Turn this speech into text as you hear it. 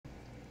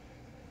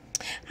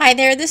Hi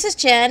there, this is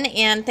Jen,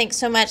 and thanks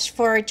so much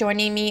for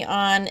joining me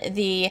on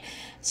the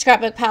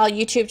ScrapbookPal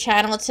YouTube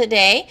channel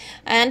today.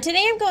 And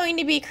today I'm going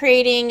to be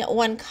creating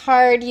one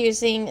card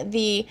using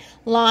the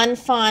Lawn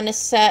Fawn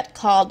set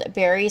called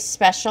Berry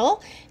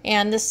Special.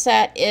 And this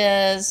set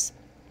has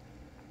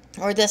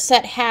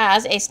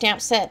a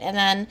stamp set, and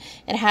then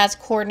it has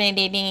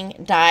coordinating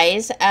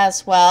dies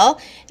as well.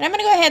 And I'm going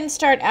to go ahead and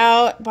start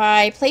out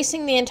by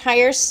placing the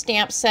entire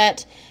stamp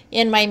set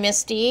in my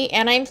MISTI,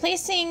 and I'm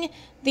placing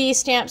the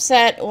stamp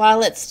set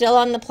while it's still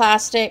on the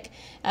plastic,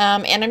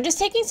 and I'm just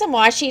taking some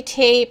washi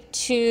tape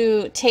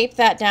to tape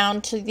that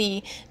down to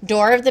the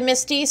door of the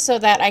MISTI so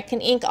that I can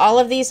ink all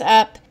of these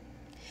up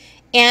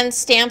and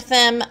stamp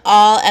them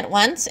all at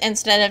once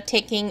instead of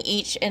taking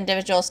each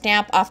individual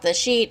stamp off the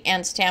sheet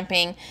and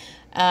stamping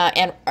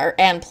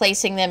and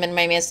placing them in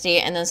my MISTI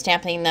and then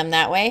stamping them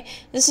that way.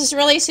 This is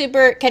really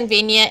super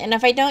convenient, and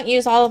if I don't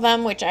use all of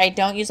them, which I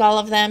don't use all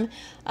of them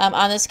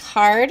on this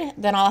card,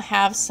 then I'll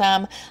have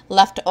some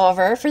left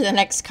over for the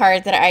next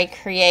card that I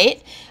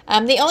create.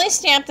 The only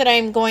stamp that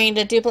I'm going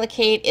to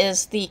duplicate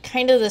is the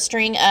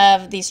string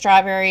of the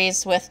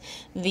strawberries with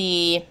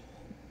the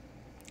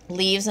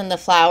leaves and the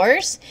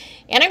flowers.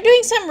 And I'm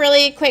doing some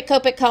really quick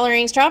Copic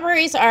coloring.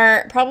 Strawberries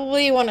are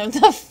probably one of the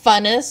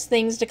funnest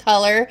things to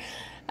color.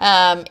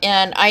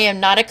 And I am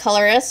not a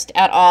colorist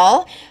at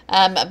all,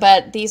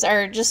 but these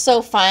are just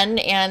so fun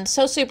and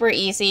so super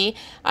easy.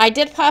 I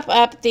did pop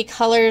up the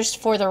colors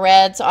for the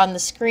reds on the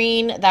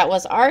screen. That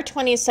was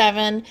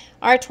R27,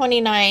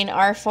 R29,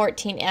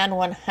 R14, and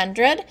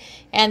 100.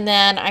 And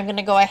then I'm going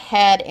to go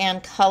ahead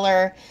and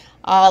color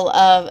all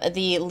of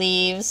the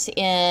leaves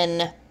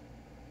in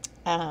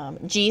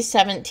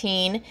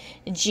G17,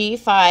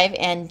 G5,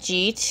 and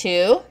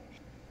G2.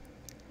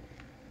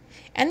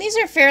 And these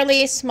are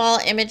fairly small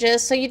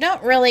images, so you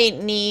don't really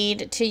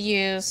need to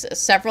use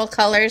several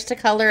colors to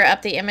color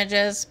up the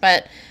images,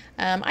 but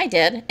I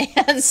did.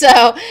 And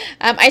so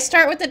I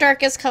start with the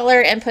darkest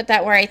color and put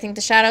that where I think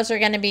the shadows are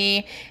going to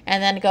be,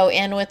 and then go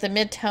in with the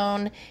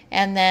mid-tone,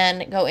 and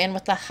then go in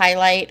with the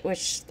highlight,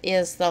 which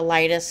is the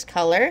lightest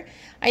color.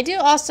 I do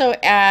also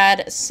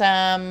add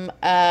some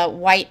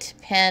white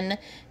pen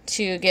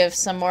to give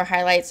some more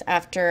highlights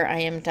after I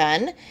am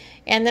done.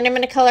 And then I'm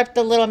going to color up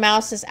the little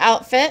mouse's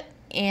outfit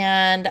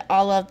and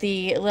all of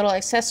the little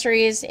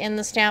accessories in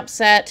the stamp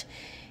set,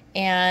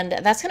 and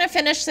that's going to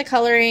finish the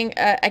coloring.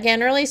 Again,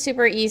 really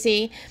super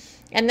easy.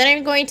 And then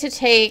I'm going to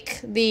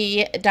take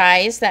the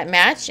dies that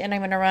match, and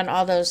I'm going to run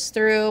all those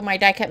through my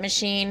die cut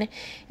machine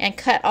and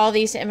cut all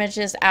these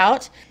images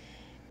out.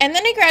 And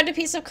then I grabbed a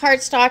piece of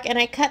cardstock and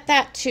I cut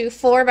that to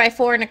 4 by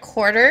 4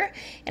 1/4.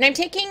 And I'm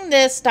taking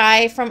this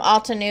die from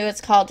Altenew.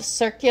 It's called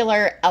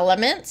Circular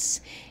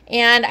Elements.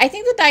 And I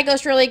think the die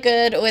goes really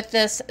good with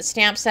this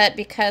stamp set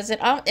because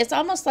it's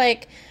almost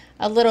like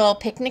a little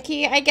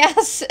picnicky, I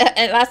guess.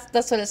 And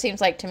that's what it seems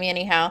like to me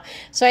anyhow.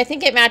 So I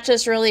think it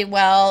matches really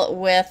well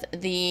with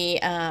the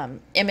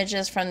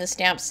images from the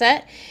stamp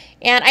set.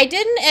 And I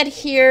didn't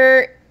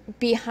adhere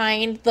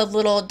behind the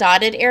little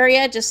dotted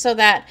area just so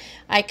that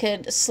I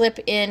could slip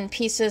in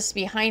pieces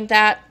behind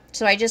that.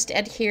 So I just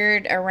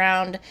adhered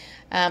around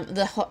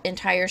the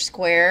entire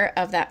square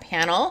of that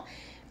panel.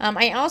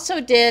 I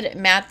also did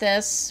mat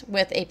this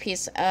with a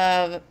piece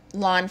of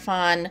Lawn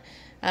Fawn.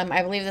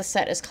 I believe the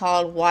set is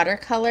called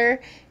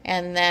Watercolor,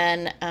 and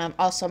then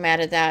also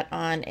matted that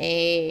on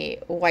a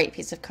white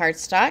piece of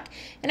cardstock.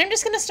 And I'm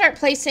just going to start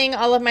placing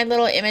all of my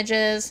little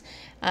images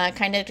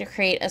kind of to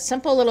create a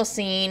simple little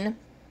scene.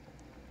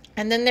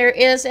 And then there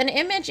is an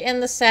image in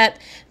the set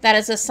that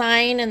is a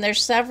sign, and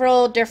there's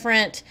several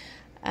different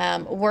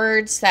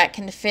words that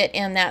can fit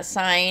in that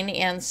sign.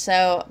 And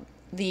so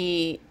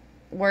the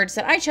words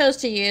that I chose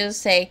to use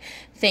say,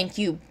 "Thank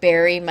you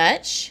very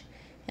much."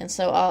 And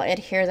so I'll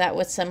adhere that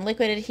with some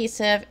liquid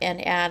adhesive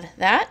and add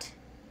that.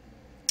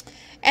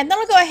 And then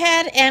I'll go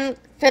ahead and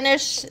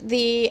finish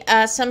the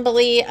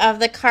assembly of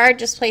the card,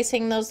 just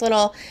placing those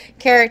little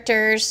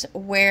characters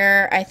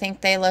where I think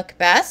they look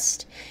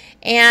best.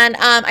 And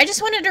I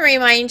just wanted to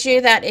remind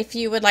you that if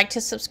you would like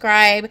to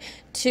subscribe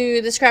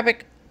to the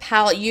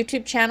ScrapbookPal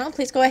YouTube channel,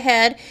 please go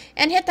ahead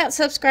and hit that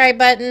subscribe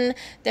button.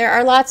 There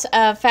are lots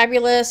of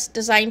fabulous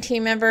design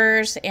team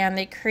members, and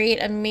they create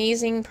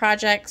amazing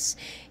projects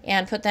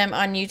and put them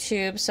on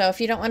YouTube. So if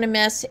you don't want to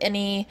miss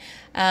any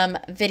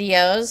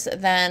videos,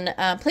 then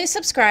please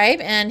subscribe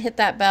and hit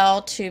that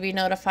bell to be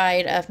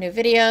notified of new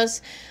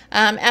videos.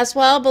 As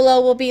well,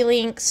 below will be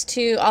links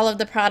to all of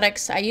the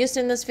products I used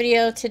in this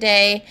video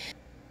today.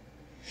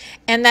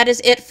 And that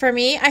is it for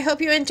me. I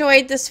hope you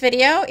enjoyed this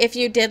video. If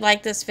you did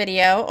like this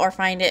video or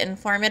find it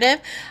informative,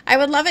 I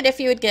would love it if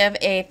you would give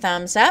a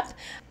thumbs up.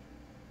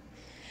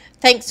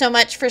 Thanks so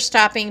much for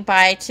stopping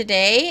by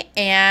today,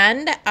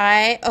 and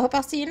I hope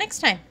I'll see you next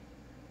time.